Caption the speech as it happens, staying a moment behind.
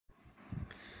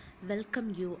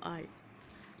Welcome you all.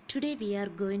 Today we are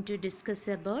going to discuss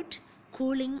about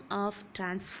cooling of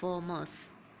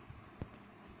transformers.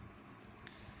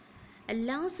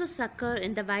 Losses occur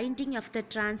in the winding of the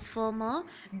transformer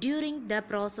during the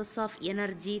process of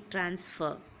energy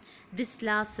transfer. These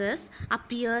losses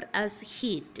appear as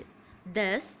heat.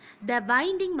 Thus, the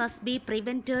winding must be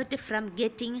prevented from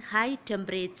getting high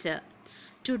temperature.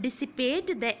 To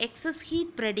dissipate the excess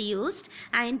heat produced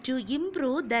and to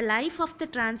improve the life of the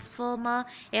transformer,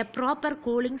 a proper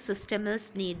cooling system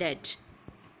is needed.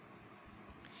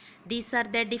 These are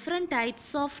the different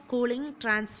types of cooling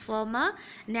transformer: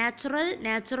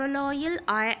 natural oil,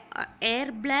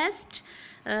 air blast,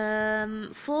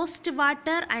 forced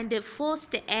water and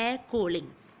forced air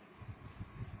cooling.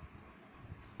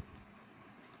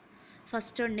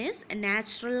 First one is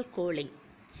natural cooling.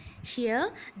 Here,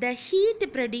 the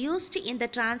heat produced in the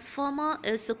transformer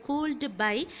is cooled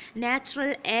by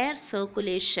natural air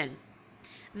circulation.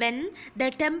 When the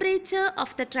temperature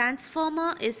of the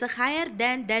transformer is higher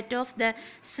than that of the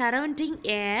surrounding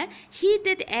air,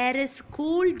 heated air is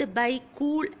cooled by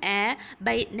cool air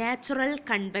by natural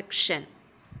convection.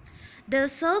 The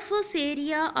surface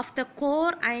area of the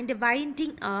core and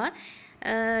winding are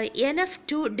enough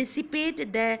to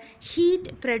dissipate the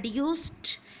heat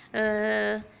produced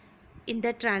in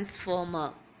the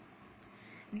transformer.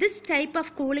 This type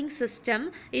of cooling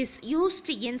system is used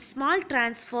in small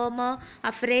transformer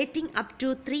of rating up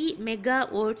to 3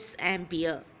 megavolts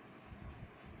ampere.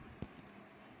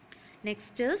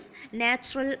 Next is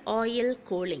natural oil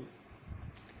cooling.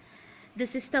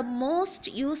 This is the most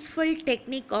useful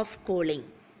technique of cooling.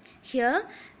 Here,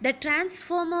 the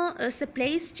transformer is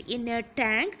placed in a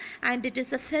tank and it is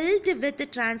filled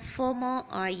with transformer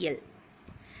oil.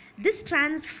 This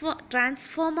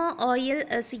transformer oil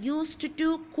is used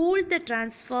to cool the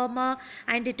transformer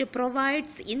and it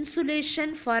provides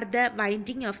insulation for the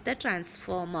winding of the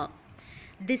transformer.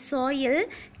 This oil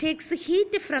takes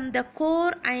heat from the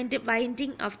core and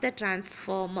winding of the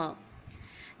transformer.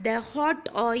 The hot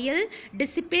oil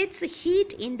dissipates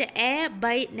heat in the air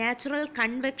by natural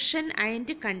convection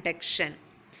and conduction.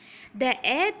 The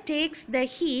air takes the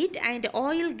heat and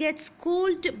oil gets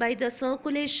cooled by the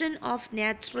circulation of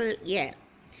natural air.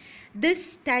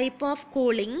 This type of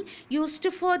cooling used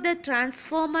for the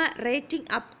transformer rating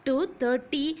up to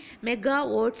 30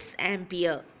 megavolts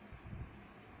ampere.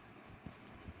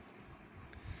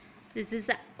 This is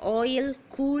an oil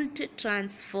cooled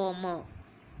transformer.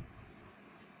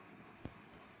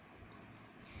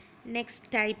 Next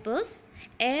type is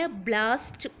air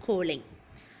blast cooling.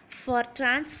 For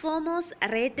transformers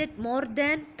rated more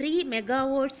than 3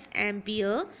 megavolts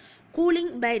ampere,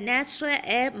 cooling by natural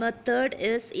air method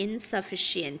is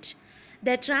insufficient.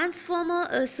 The transformer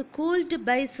is cooled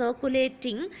by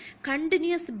circulating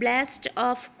continuous blast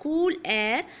of cool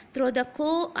air through the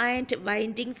core and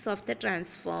windings of the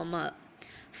transformer.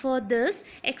 For this,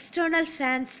 external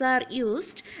fans are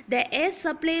used. The air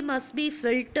supply must be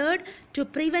filtered to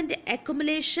prevent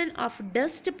accumulation of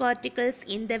dust particles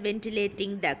in the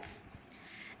ventilating ducts.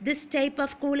 This type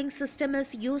of cooling system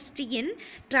is used in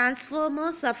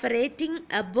transformers of rating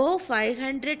above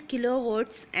 500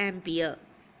 kilovolts ampere.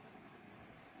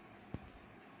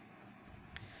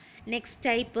 Next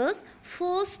type is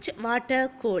forced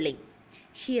water cooling.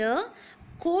 Here,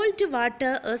 cold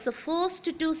water is forced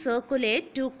to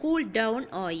circulate to cool down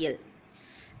oil.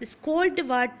 This cold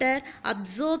water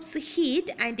absorbs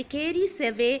heat and carries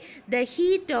away the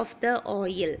heat of the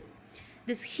oil.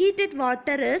 This heated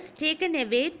water is taken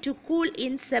away to cool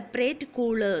in separate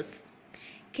coolers.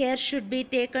 Care should be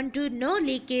taken to no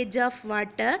leakage of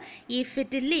water. If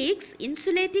it leaks,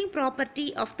 insulating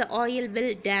property of the oil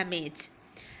will damage.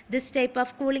 This type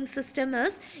of cooling system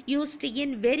is used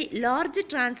in very large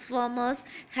transformers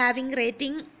having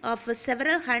rating of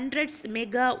several hundreds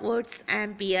megavolts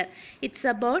ampere. It's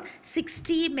about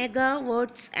 60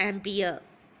 megavolts ampere.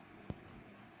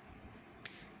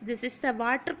 This is the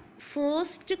water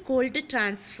forced cold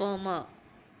transformer.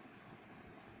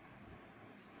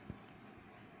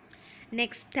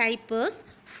 Next type is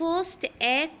forced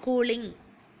air cooling.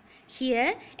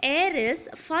 Here, air is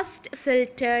first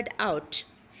filtered out.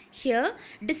 Here,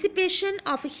 dissipation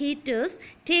of heat is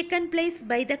taken place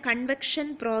by the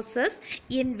convection process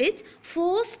in which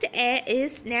forced air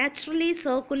is naturally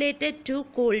circulated to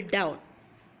cool down.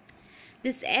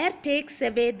 This air takes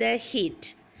away the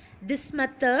heat. This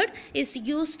method is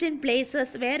used in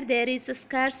places where there is a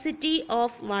scarcity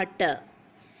of water.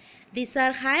 These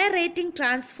are higher rating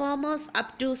transformers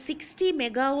up to 60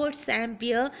 megavolts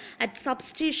ampere at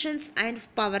substations and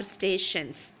power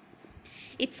stations.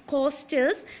 Its cost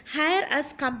is higher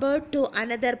as compared to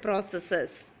another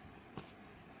processes.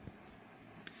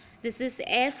 This is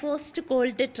air forced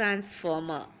cold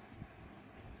transformer.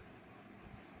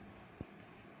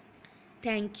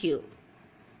 Thank you.